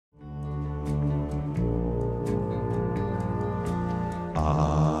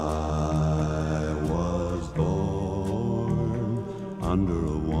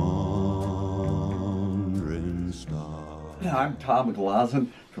I'm Tom Glazen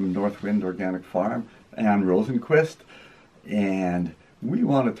from Northwind Organic Farm and Rosenquist, and we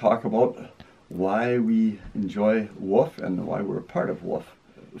want to talk about why we enjoy WWOOF and why we're a part of WWOOF.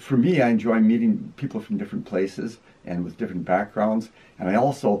 For me, I enjoy meeting people from different places and with different backgrounds, and I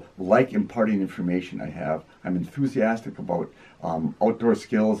also like imparting information I have. I'm enthusiastic about outdoor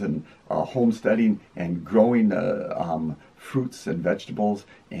skills and homesteading and growing fruits and vegetables,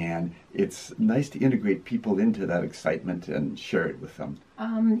 and it's nice to integrate people into that excitement and share it with them.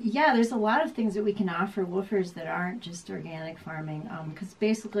 Yeah, there's a lot of things that we can offer woofers that aren't just organic farming, because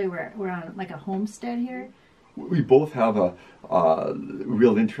basically we're on like a homestead here. We both have a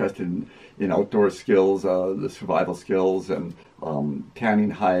real interest in outdoor skills, the survival skills, and tanning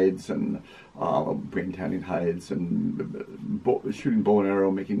hides and brain tanning hides, and shooting bow and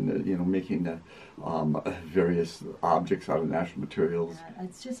arrow, making various objects out of natural materials. Yeah,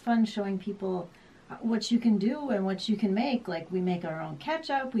 it's just fun showing people what you can do and what you can make. Like, we make our own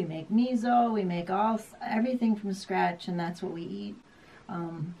ketchup, we make miso, we make everything from scratch, and that's what we eat.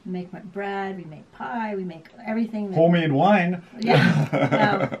 We make bread, we make pie, we make everything. Homemade wine.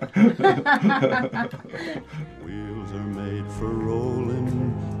 Yeah. Wheels are made for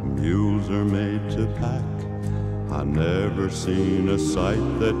rolling, mules are made to pack. I never seen a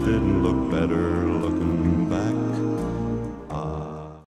sight that didn't look better looking back.